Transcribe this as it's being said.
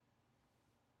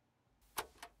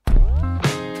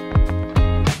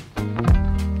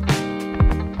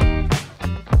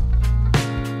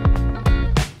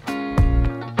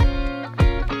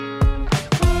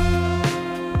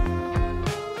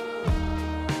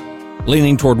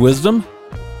Leaning Toward Wisdom,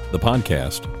 the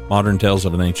podcast, Modern Tales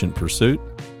of an Ancient Pursuit.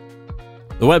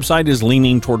 The website is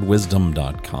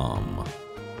leaningtowardwisdom.com.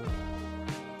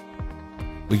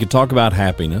 We could talk about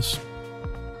happiness.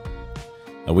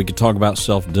 We could talk about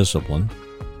self-discipline.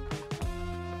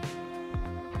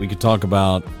 We could talk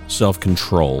about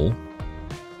self-control.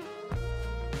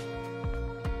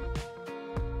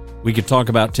 We could talk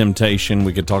about temptation.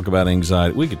 We could talk about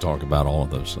anxiety. We could talk about all of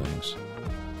those things.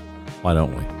 Why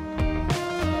don't we?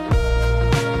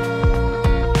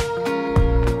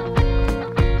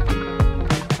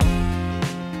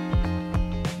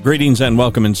 Greetings and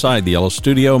welcome inside the Yellow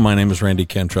Studio. My name is Randy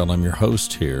Cantrell. I'm your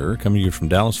host here, coming to you from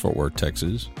Dallas-Fort Worth,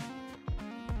 Texas.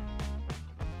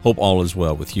 Hope all is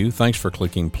well with you. Thanks for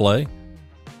clicking play.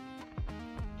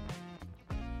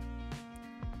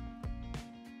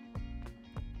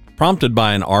 Prompted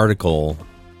by an article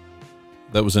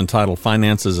that was entitled,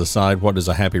 Finances Aside, What Does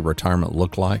a Happy Retirement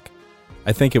Look Like?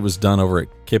 I think it was done over at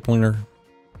Kiplinger.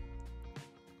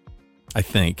 I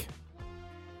think.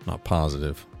 Not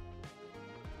positive.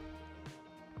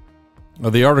 Well,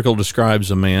 the article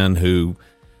describes a man who,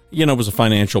 was a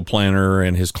financial planner,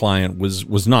 and his client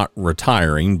was not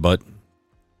retiring, but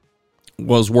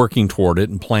was working toward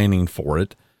it and planning for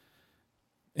it,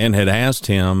 and had asked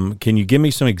him, can you give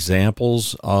me some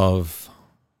examples of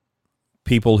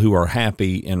people who are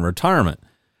happy in retirement?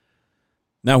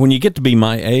 Now, when you get to be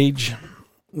my age,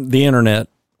 the internet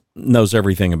knows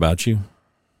everything about you.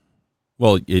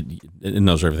 Well, it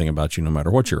knows everything about you no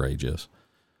matter what your age is.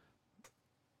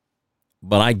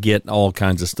 But I get all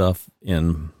kinds of stuff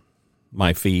in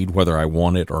my feed, whether I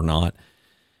want it or not.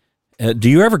 Do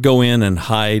you ever go in and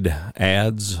hide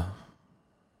ads,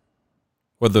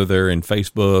 whether they're in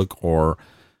Facebook or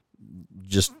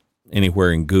just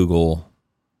anywhere in Google?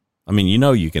 I mean,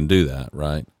 you can do that,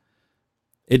 right?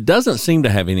 It doesn't seem to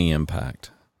have any impact.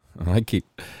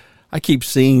 I keep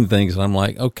seeing things, and I'm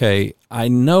like, okay, I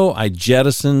know I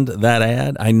jettisoned that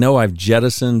ad. I know I've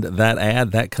jettisoned that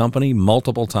ad, that company,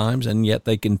 multiple times, and yet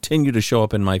they continue to show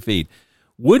up in my feed.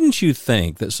 Wouldn't you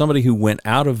think that somebody who went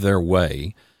out of their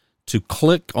way to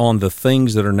click on the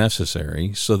things that are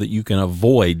necessary so that you can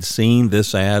avoid seeing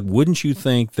this ad, wouldn't you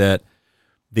think that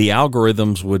the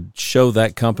algorithms would show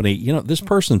that company, this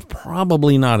person's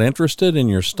probably not interested in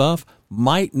your stuff,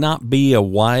 might not be a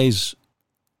wise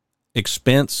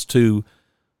expense to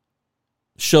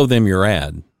show them your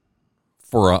ad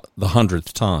for the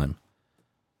 100th time,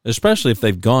 especially if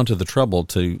they've gone to the trouble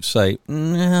to say,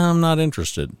 nah, I'm not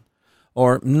interested,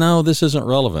 or no, this isn't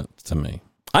relevant to me.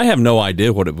 I have no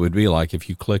idea what it would be like if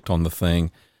you clicked on the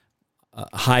thing,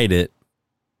 hide it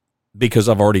because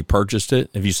I've already purchased it.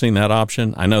 Have you seen that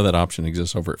option? I know that option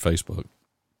exists over at Facebook.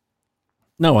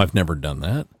 No, I've never done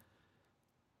that.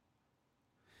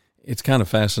 It's kind of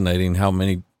fascinating how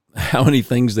many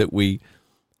things that we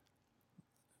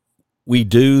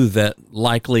do that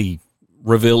likely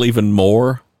reveal even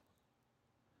more.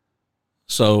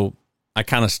 So I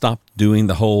kind of stopped doing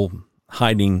the whole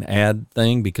hiding ad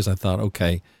thing because I thought,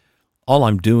 okay, all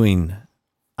I'm doing,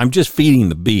 I'm just feeding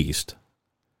the beast.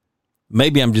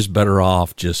 Maybe I'm just better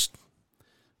off just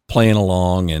playing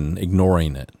along and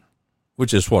ignoring it,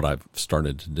 which is what I've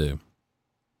started to do.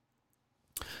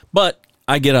 But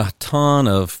I get a ton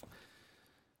of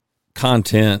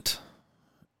content,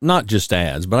 not just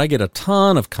ads, but I get a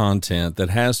ton of content that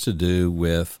has to do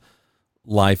with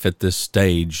life at this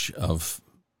stage of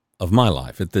my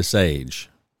life, at this age,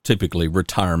 typically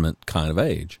retirement kind of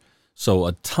age. So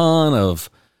a ton of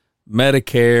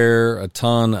Medicare, a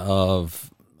ton of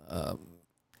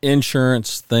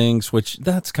insurance things, which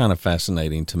that's kind of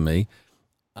fascinating to me.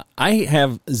 I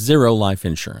have zero life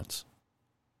insurance.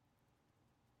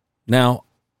 Now,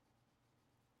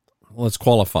 let's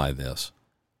qualify this.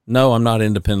 No, I'm not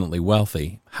independently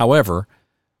wealthy. However,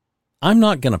 I'm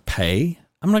not going to pay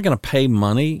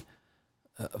money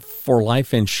for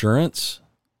life insurance.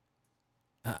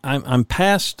 I'm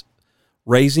past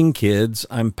raising kids.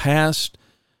 I'm past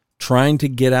trying to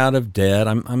get out of debt.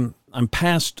 I'm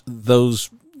past those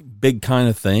big kind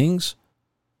of things.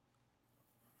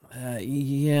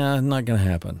 Not going to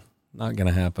happen. Not going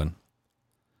to happen.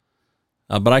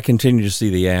 But I continue to see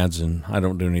the ads, and I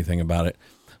don't do anything about it.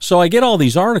 So I get all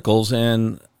these articles,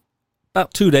 and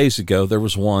about 2 days ago, there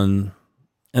was one,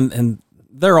 and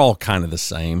they're all kind of the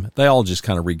same. They all just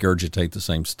kind of regurgitate the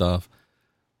same stuff.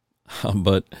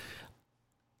 But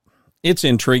it's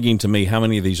intriguing to me how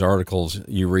many of these articles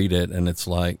you read it, and it's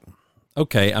like,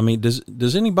 okay, I mean,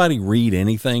 does anybody read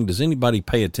anything? Does anybody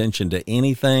pay attention to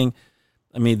anything?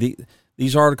 I mean,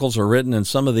 these articles are written, and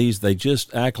some of these, they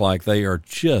just act like they are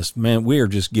just, man, we are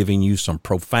just giving you some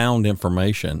profound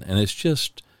information. And it's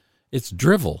just, It's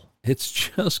drivel. It's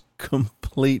just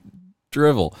complete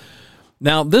drivel.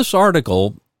 Now, this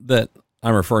article that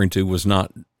I'm referring to was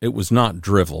not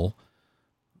drivel.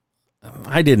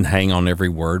 I didn't hang on every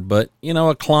word, but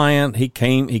a client, he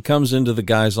comes into the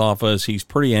guy's office. He's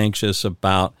pretty anxious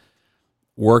about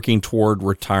working toward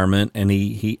retirement, and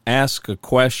he asks a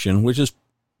question, which is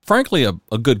frankly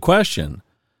a good question.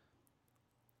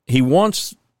 He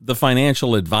wants the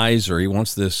financial advisor, he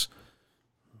wants this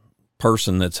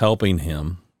person that's helping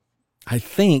him. I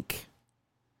think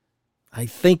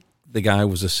the guy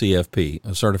was a CFP,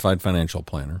 a certified financial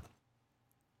planner,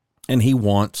 and he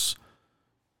wants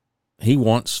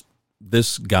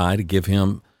this guy to give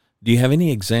him. Do you have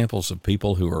any examples of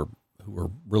people who are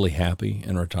really happy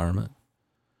in retirement?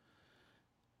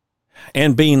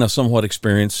 And being a somewhat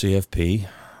experienced CFP,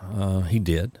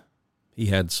 he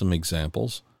had some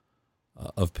examples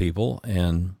of people,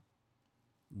 and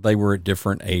they were at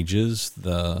different ages.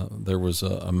 There was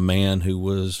a man who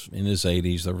was in his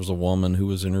 80s. There was a woman who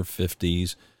was in her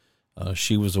 50s.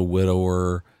 She was a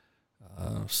widower.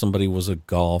 Somebody was a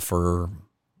golfer.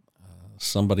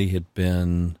 Somebody had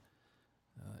been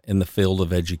in the field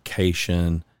of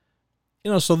education.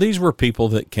 So these were people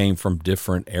that came from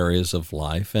different areas of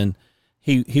life, and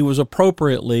he was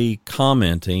appropriately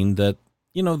commenting that,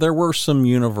 there were some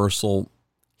universal,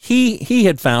 he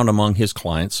had found among his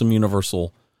clients some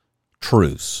universal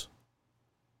truths.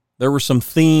 There were some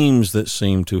themes that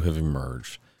seemed to have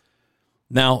emerged.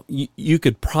 Now, you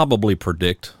could probably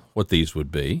predict what these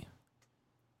would be.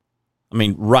 I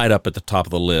mean, right up at the top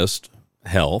of the list,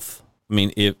 health. I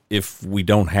mean, if we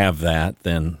don't have that,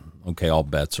 then, okay, all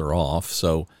bets are off.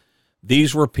 So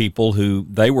these were people who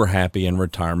they were happy in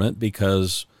retirement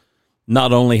because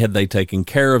not only had they taken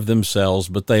care of themselves,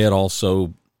 but they had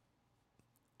also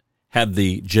had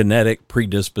the genetic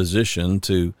predisposition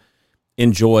to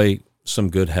enjoy some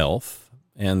good health.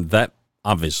 And that,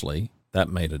 obviously, that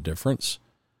made a difference.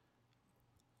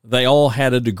 They all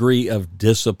had a degree of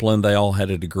discipline. They all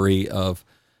had a degree of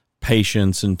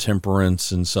patience and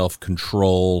temperance and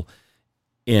self-control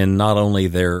in not only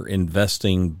their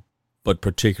investing, but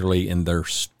particularly in their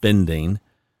spending.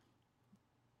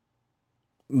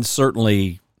 And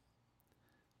certainly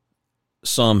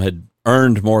some had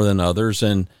earned more than others,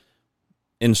 and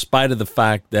in spite of the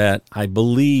fact that I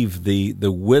believe the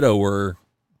widower,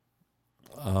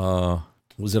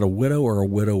 was it a widow or a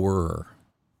widower?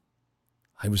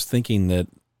 I was thinking that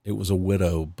it was a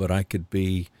widow, but I could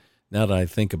be, now that I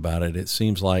think about it, it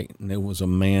seems like it was a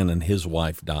man and his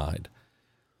wife died.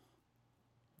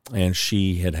 And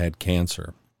she had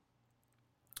cancer.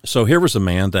 So here was a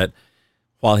man that,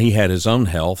 while he had his own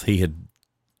health, he had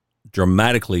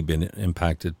dramatically been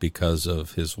impacted because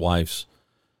of his wife's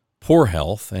poor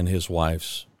health and his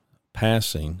wife's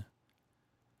passing.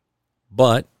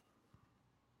 But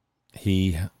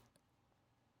he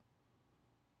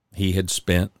had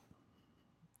spent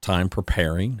time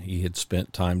preparing. He had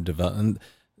spent time developing.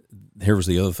 Here was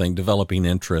the other thing, developing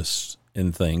interests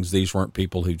in things. These weren't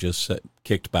people who just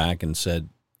kicked back and said,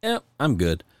 yeah, I'm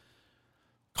good.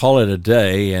 Call it a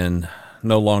day and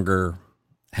no longer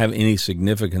have any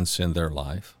significance in their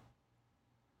life.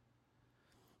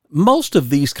 Most of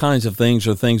these kinds of things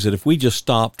are things that if we just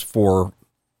stopped for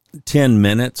 10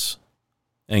 minutes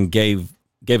and gave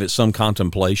it some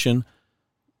contemplation,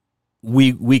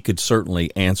 we could certainly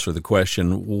answer the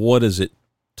question, what does it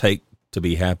take to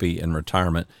be happy in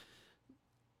retirement?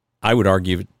 I would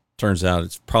argue, it turns out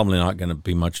it's probably not going to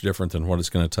be much different than what it's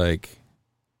going to take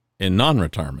in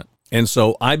non-retirement. And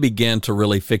so I began to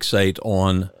really fixate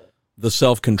on the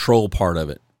self-control part of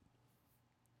it.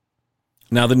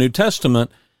 Now, the New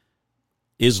Testament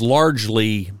is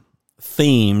largely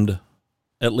themed,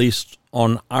 at least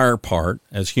on our part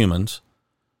as humans,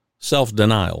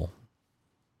 self-denial.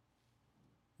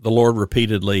 The Lord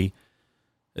repeatedly,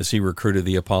 as he recruited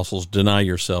the apostles, deny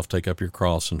yourself, take up your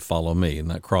cross, and follow me. And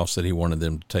that cross that he wanted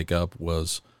them to take up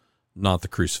was not the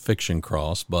crucifixion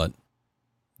cross, but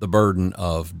the burden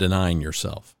of denying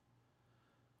yourself.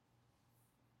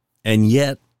 And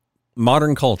yet,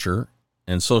 modern culture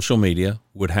and social media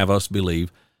would have us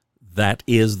believe that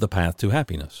is the path to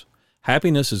happiness.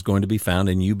 Happiness is going to be found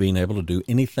in you being able to do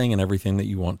anything and everything that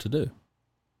you want to do.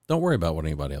 Don't worry about what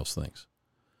anybody else thinks.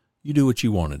 You do what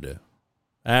you want to do.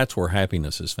 That's where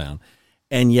happiness is found.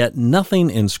 And yet nothing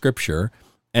in Scripture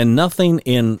and nothing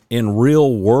in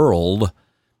real world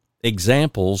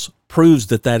examples proves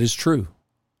that that is true.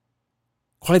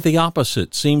 Quite the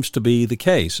opposite seems to be the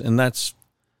case, and that's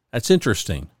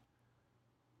interesting.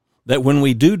 That when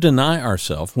we do deny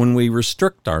ourselves, when we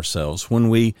restrict ourselves, when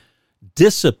we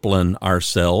discipline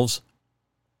ourselves,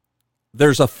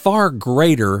 there's a far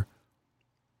greater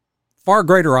far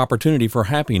greater opportunity for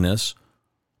happiness,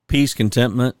 peace,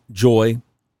 contentment, joy,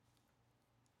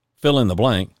 fill in the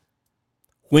blank,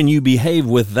 when you behave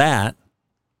with that,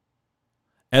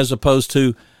 as opposed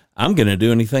to, I'm going to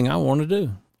do anything I want to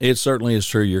do. It certainly is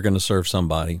true you're going to serve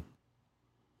somebody.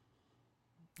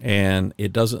 And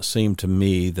it doesn't seem to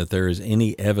me that there is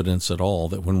any evidence at all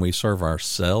that when we serve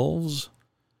ourselves,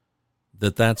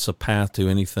 that that's a path to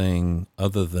anything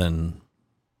other than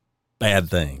bad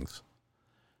things.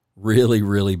 Really,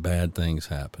 really bad things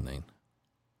happening.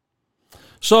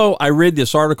 So I read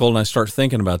this article and I start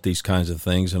thinking about these kinds of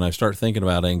things, and I start thinking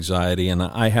about anxiety, and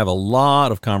I have a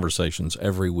lot of conversations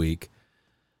every week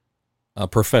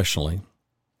professionally.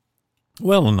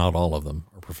 Well, not all of them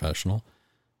are professional,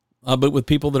 but with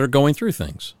people that are going through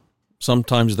things.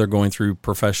 Sometimes they're going through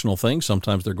professional things.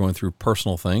 Sometimes they're going through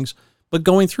personal things, but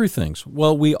going through things.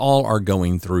 Well, we all are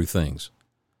going through things.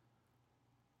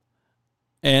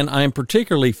 And I'm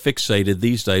particularly fixated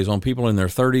these days on people in their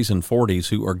 30s and 40s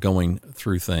who are going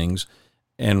through things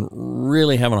and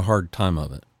really having a hard time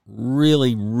of it,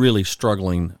 really, really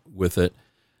struggling with it.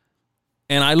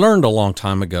 And I learned a long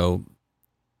time ago,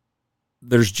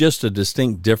 there's just a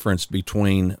distinct difference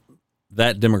between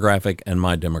that demographic and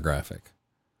my demographic.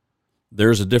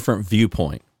 There's a different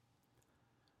viewpoint.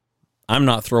 I'm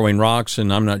not throwing rocks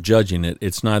and I'm not judging it.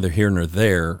 It's neither here nor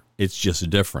there. It's just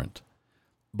different.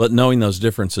 But knowing those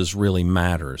differences really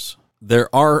matters.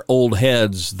 There are old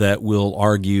heads that will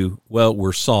argue, well,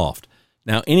 we're soft.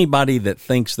 Now, anybody that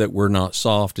thinks that we're not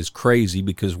soft is crazy,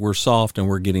 because we're soft and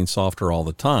we're getting softer all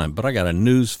the time. But I got a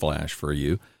news flash for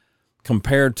you.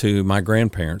 Compared to my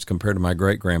grandparents, compared to my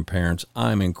great-grandparents,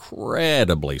 I'm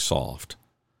incredibly soft.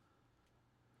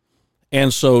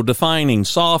 And so defining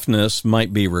softness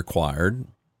might be required.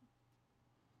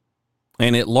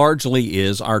 And it largely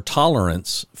is our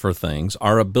tolerance for things,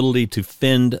 our ability to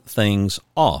fend things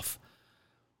off.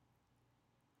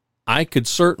 I could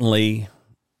certainly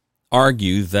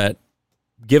argue that,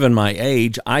 given my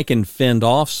age, I can fend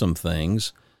off some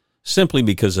things simply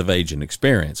because of age and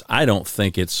experience. I don't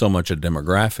think it's so much a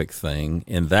demographic thing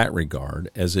in that regard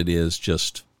as it is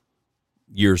just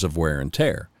years of wear and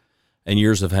tear and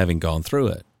years of having gone through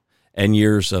it. And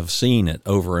years of seeing it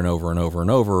over and over and over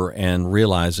and over and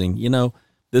realizing,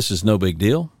 this is no big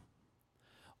deal.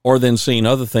 Or then seeing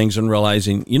other things and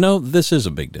realizing, this is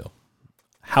a big deal.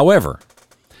 However,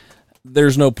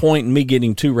 there's no point in me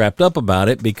getting too wrapped up about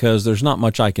it because there's not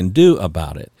much I can do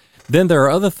about it. Then there are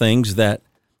other things that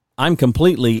I'm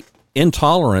completely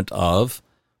intolerant of.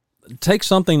 Take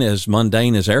something as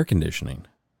mundane as air conditioning.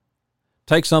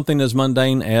 Take something as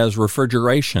mundane as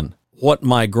refrigeration. What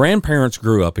my grandparents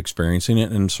grew up experiencing,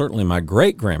 and certainly my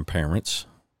great-grandparents,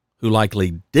 who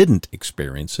likely didn't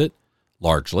experience it,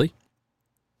 largely,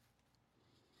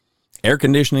 air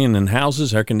conditioning in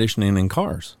houses, air conditioning in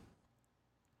cars.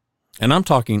 And I'm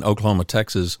talking Oklahoma,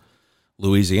 Texas,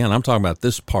 Louisiana. I'm talking about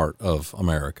this part of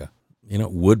America.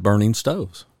 Wood-burning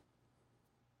stoves.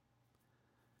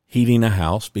 Heating a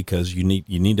house because you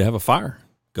need to have a fire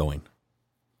going.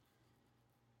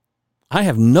 I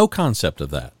have no concept of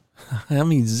that. I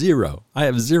mean, zero. I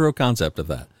have zero concept of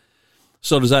that.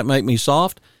 So does that make me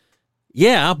soft?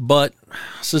 Yeah, but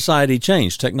society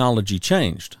changed. Technology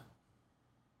changed.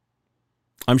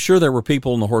 I'm sure there were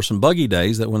people in the horse and buggy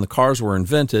days that when the cars were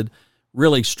invented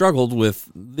really struggled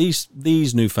with these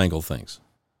newfangled things.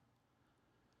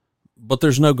 But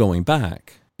there's no going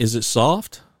back. Is it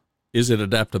soft? Is it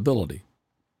adaptability?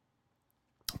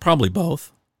 Probably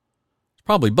both.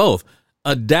 Probably both.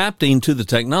 Adapting to the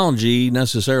technology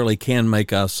necessarily can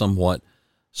make us somewhat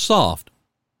soft.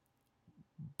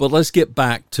 But let's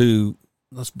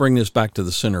bring this back to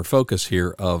the center focus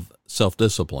here of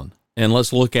self-discipline. And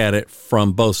let's look at it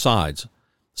from both sides.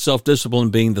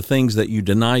 Self-discipline being the things that you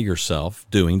deny yourself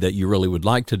doing that you really would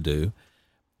like to do.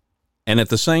 And at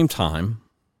the same time,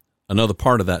 another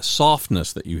part of that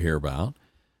softness that you hear about,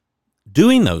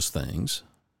 doing those things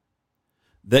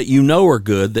that are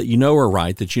good, that are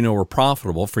right, that are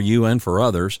profitable for you and for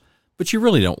others, but you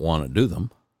really don't want to do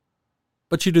them,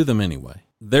 but you do them anyway.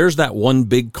 There's that one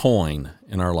big coin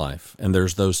in our life, and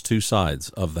there's those two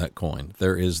sides of that coin.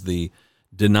 There is the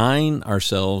denying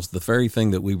ourselves the very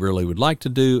thing that we really would like to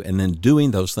do, and then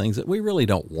doing those things that we really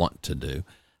don't want to do,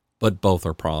 but both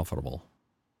are profitable.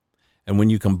 And when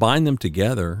you combine them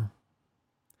together,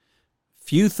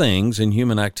 few things in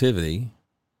human activity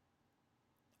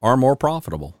are more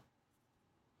profitable.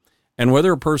 And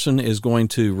whether a person is going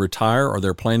to retire or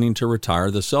they're planning to retire,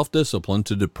 the self-discipline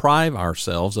to deprive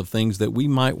ourselves of things that we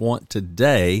might want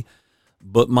today,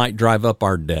 but might drive up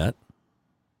our debt,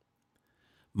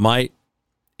 might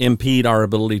impede our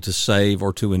ability to save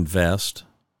or to invest,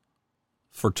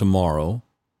 for tomorrow,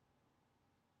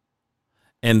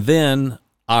 and then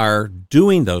are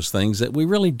doing those things that we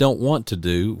really don't want to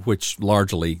do, which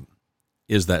largely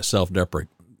is that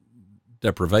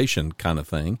self-deprivation kind of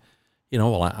thing.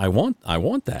 Well, I want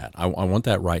that. I want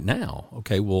that right now.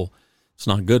 Okay, well, it's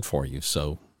not good for you,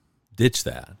 so ditch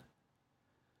that.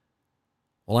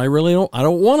 Well, I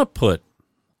don't want to put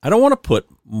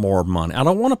more money. I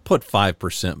don't want to put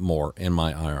 5% more in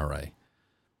my IRA.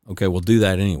 Okay, we'll do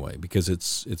that anyway because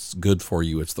it's good for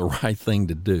you. It's the right thing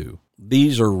to do.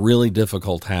 These are really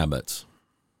difficult habits.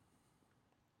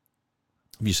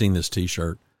 Have you seen this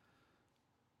T-shirt?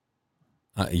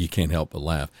 You can't help but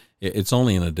laugh. It's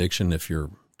only an addiction if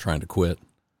you're trying to quit.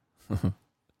 I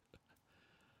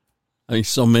mean,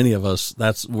 so many of us,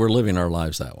 we're living our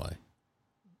lives that way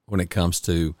when it comes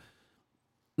to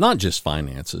not just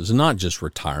finances, not just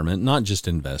retirement, not just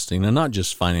investing, and not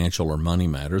just financial or money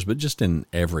matters, but just in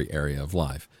every area of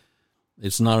life.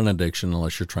 It's not an addiction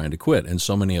unless you're trying to quit. And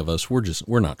so many of us,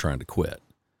 we're not trying to quit.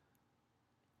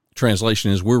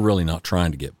 Translation is we're really not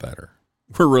trying to get better.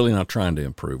 We're really not trying to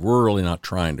improve. We're really not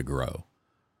trying to grow.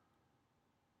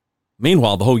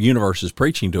 Meanwhile, the whole universe is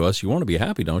preaching to us, you want to be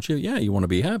happy, don't you? Yeah, you want to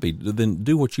be happy. Then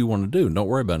do what you want to do. Don't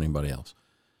worry about anybody else.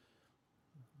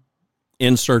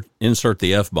 Insert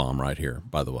the F-bomb right here,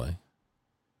 by the way.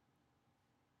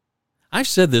 I've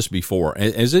said this before.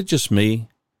 Is it just me?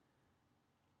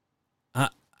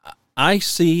 I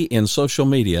see in social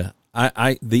media,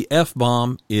 the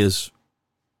F-bomb is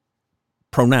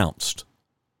pronounced.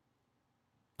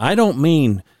 I don't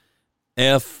mean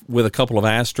F with a couple of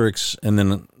asterisks and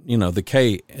then, the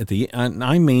K at the end.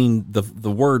 I mean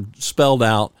the word spelled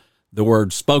out, the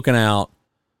word spoken out,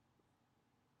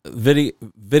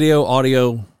 video,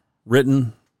 audio,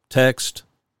 written, text.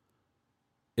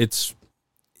 It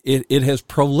has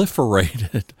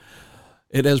proliferated.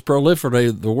 It has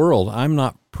proliferated the world. I'm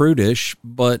not prudish,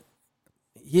 but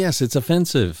yes, it's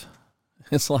offensive.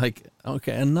 It's like,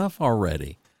 okay, enough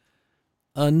already.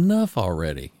 Enough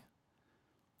already.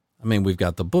 I mean, we've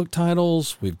got the book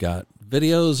titles, we've got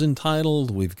videos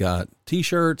entitled, we've got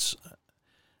T-shirts.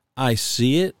 I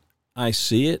see it.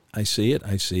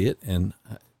 And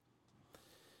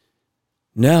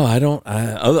no, I don't.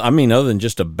 I mean, other than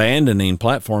just abandoning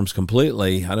platforms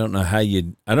completely, I don't know how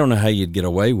you'd get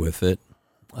away with it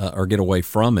or get away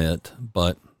from it.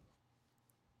 But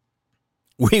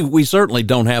we certainly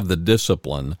don't have the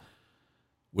discipline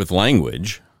with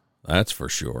language. That's for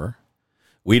sure.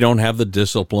 We don't have the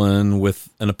discipline with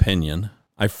an opinion.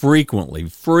 I frequently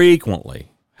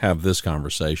have this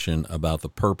conversation about the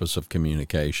purpose of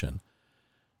communication.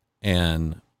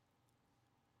 And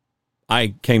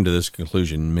I came to this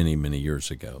conclusion many, many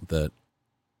years ago that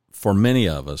for many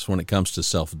of us, when it comes to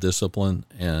self-discipline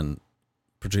and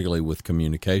particularly with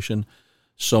communication,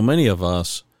 so many of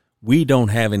us, we don't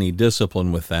have any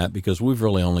discipline with that because we've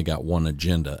really only got one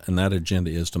agenda, and that agenda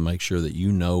is to make sure that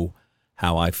you know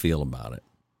how I feel about it.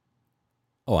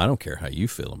 Oh, I don't care how you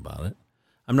feel about it.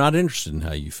 I'm not interested in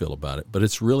how you feel about it, but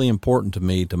it's really important to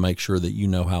me to make sure that you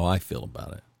know how I feel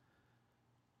about it.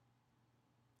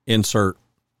 Insert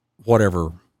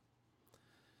whatever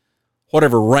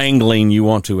wrangling you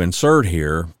want to insert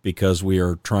here, because we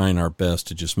are trying our best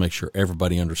to just make sure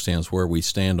everybody understands where we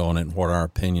stand on it and what our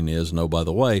opinion is. And oh, by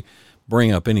the way,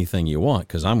 bring up anything you want,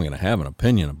 because I'm going to have an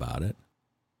opinion about it.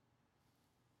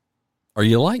 Are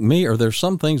you like me? Are there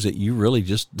some things that you really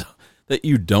that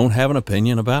you don't have an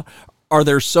opinion about? Are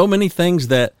there so many things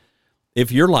that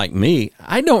if you're like me,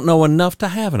 I don't know enough to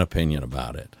have an opinion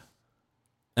about it?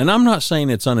 And I'm not saying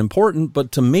it's unimportant,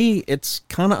 but to me, it's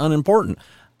kind of unimportant.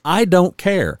 I don't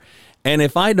care. And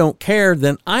if I don't care,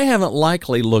 then I haven't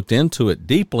likely looked into it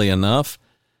deeply enough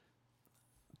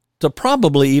to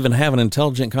probably even have an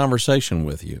intelligent conversation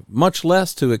with you, much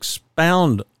less to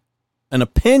expound an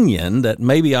opinion that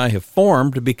maybe I have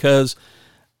formed because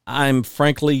I'm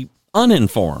frankly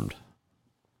uninformed.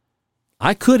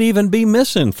 I could even be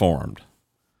misinformed.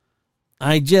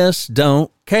 I just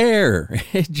don't care.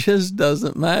 It just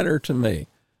doesn't matter to me.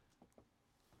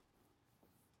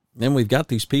 Then we've got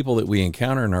these people that we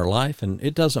encounter in our life, and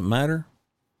it doesn't matter.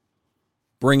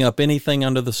 Bring up anything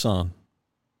under the sun.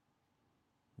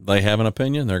 They have an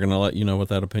opinion. They're going to let you know what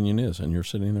that opinion is. And you're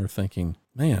sitting there thinking,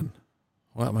 man,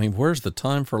 well, I mean, where's the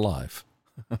time for life?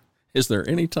 Is there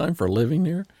any time for living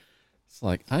here? It's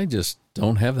like, I just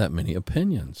don't have that many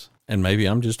opinions. And maybe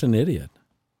I'm just an idiot.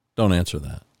 Don't answer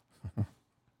that.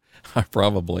 I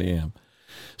probably am.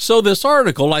 So this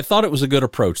article, I thought it was a good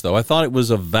approach, though. I thought it was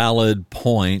a valid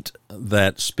point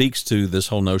that speaks to this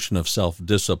whole notion of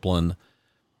self-discipline.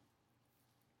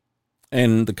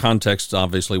 And the context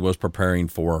obviously was preparing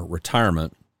for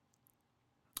retirement.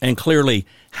 And clearly,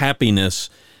 happiness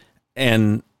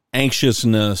and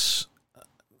anxiousness,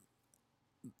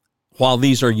 while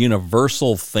these are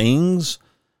universal things,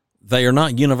 they are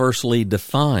not universally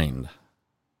defined.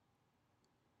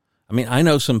 I mean, I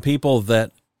know some people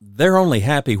that they're only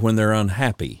happy when they're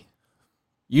unhappy.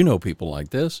 You know people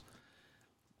like this.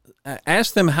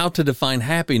 Ask them how to define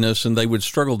happiness and they would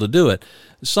struggle to do it.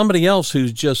 Somebody else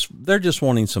they're just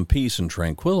wanting some peace and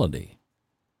tranquility.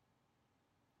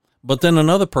 But then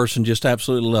another person just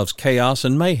absolutely loves chaos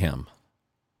and mayhem.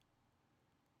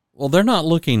 Well, they're not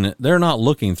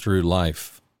looking through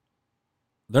life.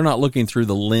 They're not looking through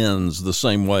the lens the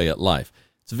same way at life.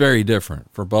 It's very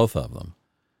different for both of them.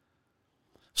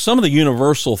 Some of the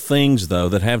universal things, though,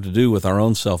 that have to do with our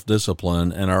own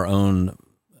self-discipline and our own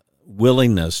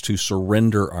willingness to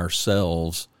surrender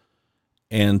ourselves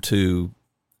and to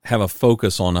have a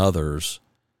focus on others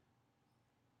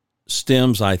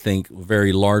stems, I think,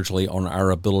 very largely on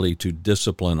our ability to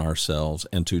discipline ourselves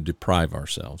and to deprive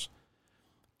ourselves.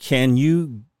 Can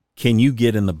you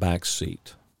get in the back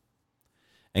seat?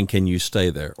 And can you stay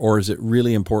there? Or is it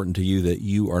really important to you that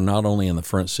you are not only in the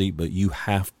front seat, but you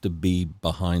have to be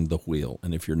behind the wheel?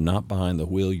 And if you're not behind the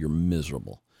wheel, you're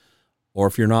miserable. Or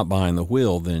if you're not behind the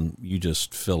wheel, then you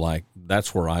just feel like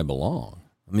that's where I belong.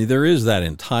 I mean, there is that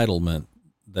entitlement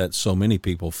that so many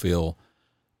people feel,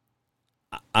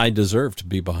 I deserve to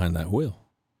be behind that wheel.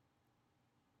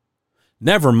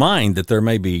 Never mind that there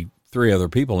may be 3 other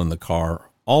people in the car,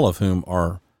 all of whom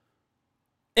are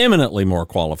eminently more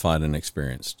qualified and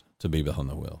experienced to be behind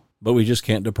the wheel. But we just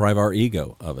can't deprive our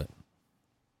ego of it.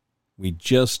 We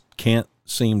just can't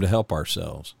seem to help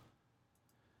ourselves.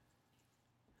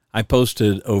 I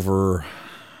posted over,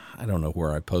 I don't know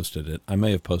where I posted it. I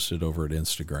may have posted over at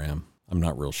Instagram. I'm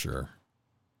not real sure.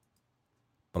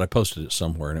 But I posted it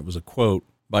somewhere, and it was a quote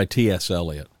by T.S.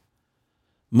 Eliot.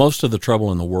 Most of the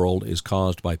trouble in the world is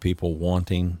caused by people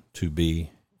wanting to be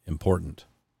important.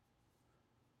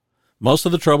 Most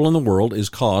of the trouble in the world is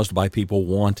caused by people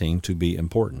wanting to be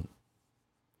important.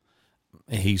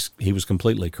 He was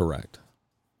completely correct.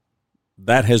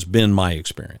 That has been my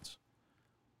experience.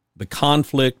 The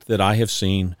conflict that I have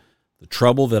seen, the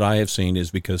trouble that I have seen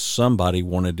is because somebody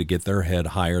wanted to get their head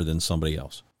higher than somebody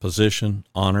else. Position,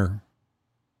 honor,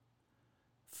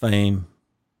 fame,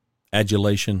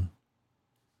 adulation,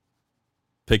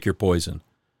 pick your poison.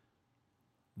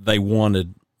 They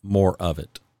wanted more of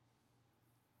it.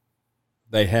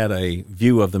 They had a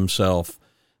view of themselves.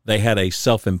 They had a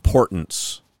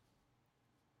self-importance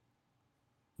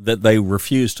that they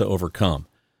refused to overcome.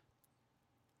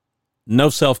 No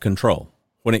self-control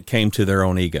when it came to their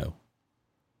own ego.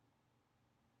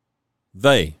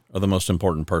 They are the most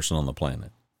important person on the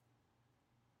planet.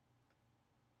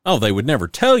 Oh, they would never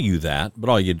tell you that, but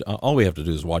all we have to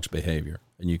do is watch behavior,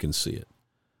 and you can see it.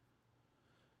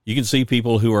 You can see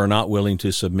people who are not willing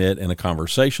to submit in a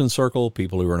conversation circle,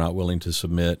 people who are not willing to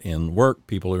submit in work,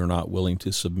 people who are not willing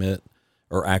to submit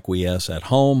or acquiesce at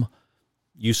home.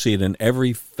 You see it in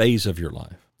every phase of your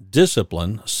life.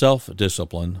 Discipline,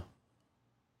 self-discipline,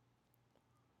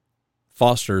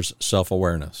 fosters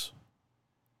self-awareness.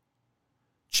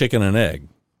 Chicken and egg.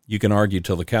 You can argue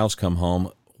till the cows come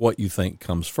home what you think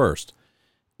comes first.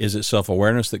 Is it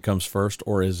self-awareness that comes first,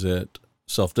 or is it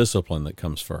self-discipline that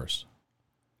comes first?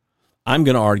 I'm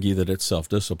going to argue that it's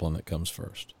self-discipline that comes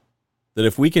first. That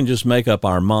if we can just make up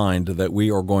our mind that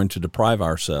we are going to deprive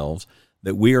ourselves,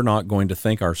 that we are not going to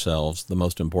think ourselves the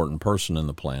most important person in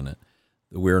the planet,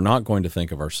 that we are not going to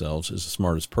think of ourselves as the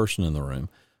smartest person in the room,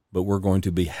 but we're going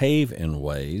to behave in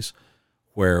ways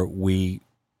where we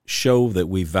show that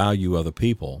we value other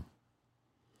people.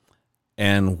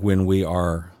 And when we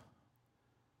are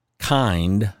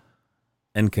kind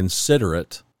and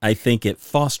considerate, I think it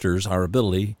fosters our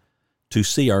ability to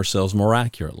see ourselves more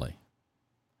accurately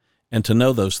and to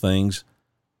know those things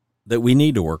that we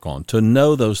need to work on, to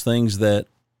know those things that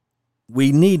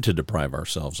we need to deprive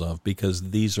ourselves of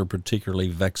because these are particularly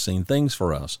vexing things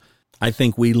for us. I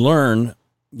think we learn,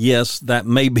 yes, that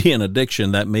may be an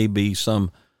addiction, that may be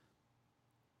some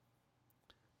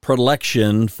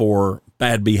predilection for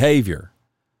bad behavior,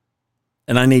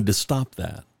 and I need to stop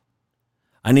that.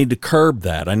 I need to curb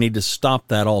that. I need to stop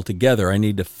that altogether. I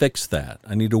need to fix that.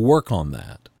 I need to work on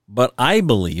that. But I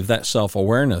believe that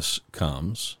self-awareness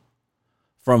comes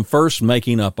from first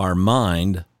making up our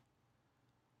mind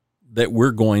that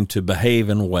we're going to behave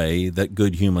in a way that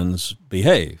good humans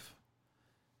behave.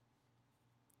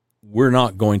 We're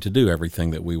not going to do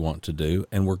everything that we want to do,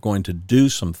 and we're going to do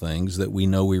some things that we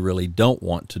know we really don't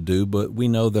want to do, but we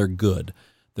know they're good.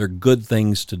 They're good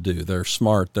things to do. They're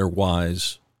smart, they're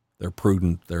wise, they're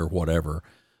prudent, they're whatever.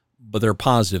 but they're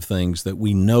positive things that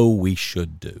we know we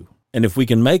should do. And if we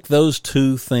can make those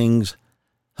two things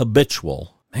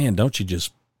habitual, man, don't you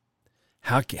just,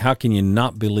 how can you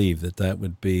not believe that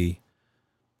would be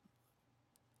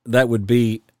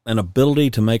an ability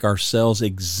to make ourselves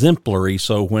exemplary?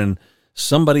 So when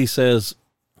somebody says,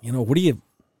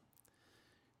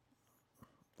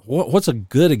 what's a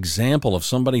good example of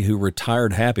somebody who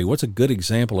retired happy? What's a good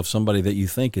example of somebody that you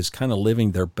think is kind of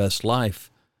living their best life?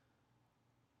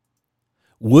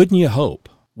 Wouldn't you hope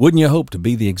to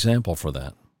be the example for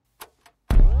that?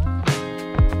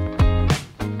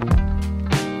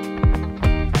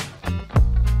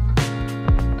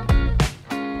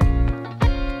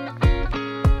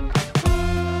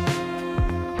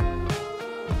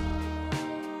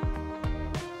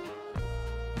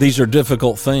 These are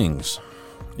difficult things.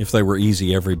 If they were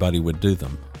easy, everybody would do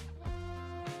them.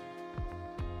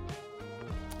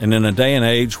 And in a day and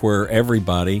age where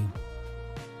everybody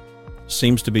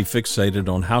seems to be fixated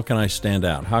on how can I stand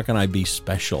out? How can I be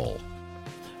special?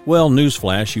 Well,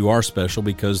 newsflash, you are special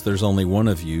because there's only one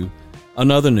of you.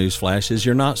 Another newsflash is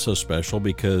you're not so special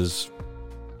because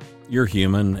you're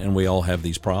human and we all have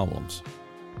these problems.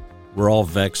 We're all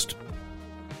vexed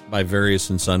by various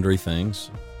and sundry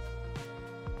things.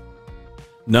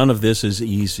 None of this is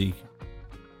easy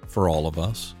for all of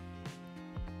us.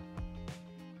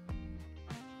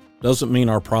 Doesn't mean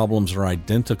our problems are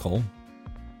identical,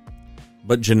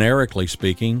 but generically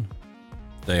speaking,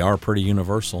 they are pretty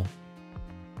universal.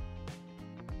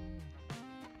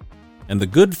 And the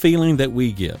good feeling that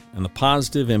we get and the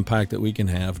positive impact that we can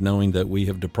have knowing that we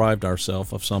have deprived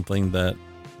ourselves of something that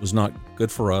was not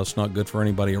good for us, not good for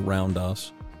anybody around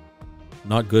us,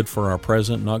 not good for our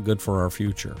present, not good for our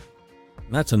future.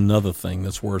 And that's another thing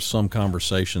that's worth some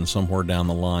conversation somewhere down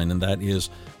the line, and that is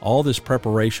all this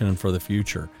preparation for the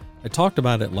future. I talked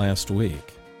about it last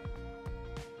week.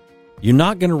 You're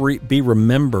not going to be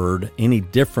remembered any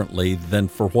differently than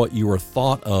for what you are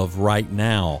thought of right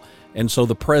now. And so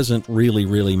the present really,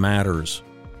 really matters.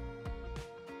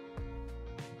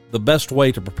 The best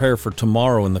way to prepare for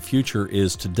tomorrow and the future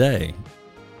is today.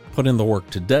 Put in the work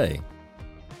today.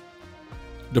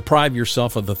 Deprive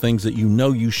yourself of the things that you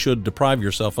know you should deprive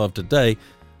yourself of today.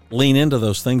 Lean into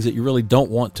those things that you really don't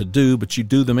want to do, but you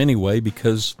do them anyway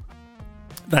because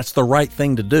that's the right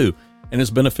thing to do and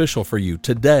it's beneficial for you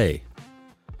today.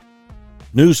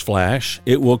 Newsflash,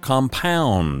 it will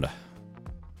compound.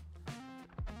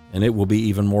 And it will be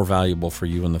even more valuable for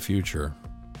you in the future.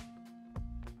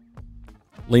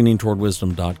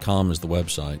 leaningtowardwisdom.com is the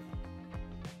website.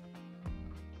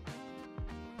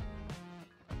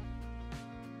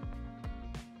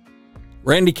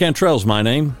 Randy Cantrell's my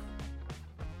name.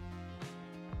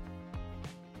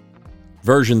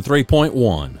 Version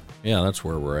 3.1. Yeah, that's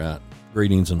where we're at.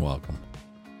 Greetings and welcome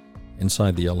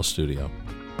inside the Yellow Studio.